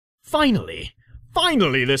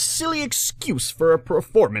Finally, this silly excuse for a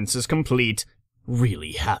performance is complete.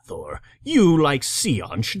 Really, Hathor, you, like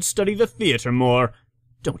Sion, should study the theater more.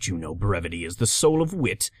 Don't you know brevity is the soul of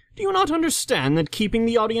wit? Do you not understand that keeping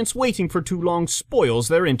the audience waiting for too long spoils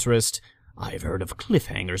their interest? I've heard of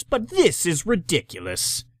cliffhangers, but this is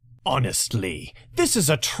ridiculous. Honestly, this is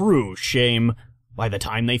a true shame. By the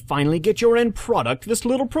time they finally get your end product, this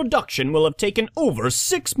little production will have taken over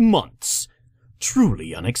 6 months.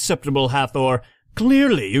 Truly unacceptable, Hathor.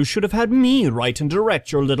 Clearly you should have had me write and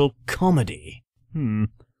direct your little comedy.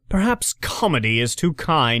 Perhaps comedy is too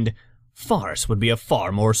kind. Farce would be a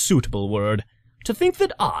far more suitable word. To think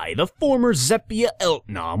that I, the former Zephia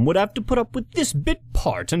Eltnam, would have to put up with this bit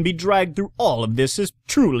part and be dragged through all of this is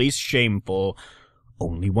truly shameful.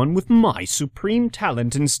 Only one with my supreme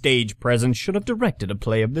talent and stage presence should have directed a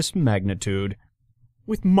play of this magnitude.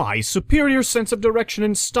 With my superior sense of direction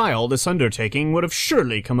and style, this undertaking would have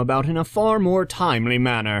surely come about in a far more timely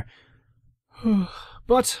manner.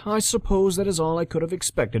 But I suppose that is all I could have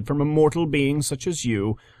expected from a mortal being such as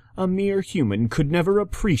you. A mere human could never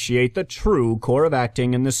appreciate the true core of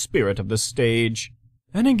acting and the spirit of the stage.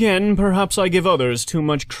 And again, perhaps I give others too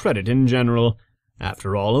much credit in general.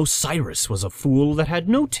 After all, Osiris was a fool that had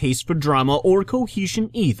no taste for drama or cohesion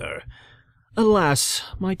either. Alas,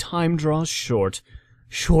 my time draws short.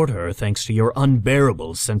 Shorter thanks to your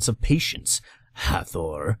unbearable sense of patience,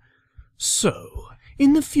 Hathor. So,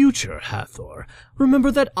 in the future, Hathor,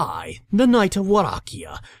 remember that I, the Knight of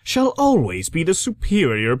Wallachia, shall always be the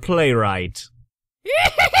superior playwright.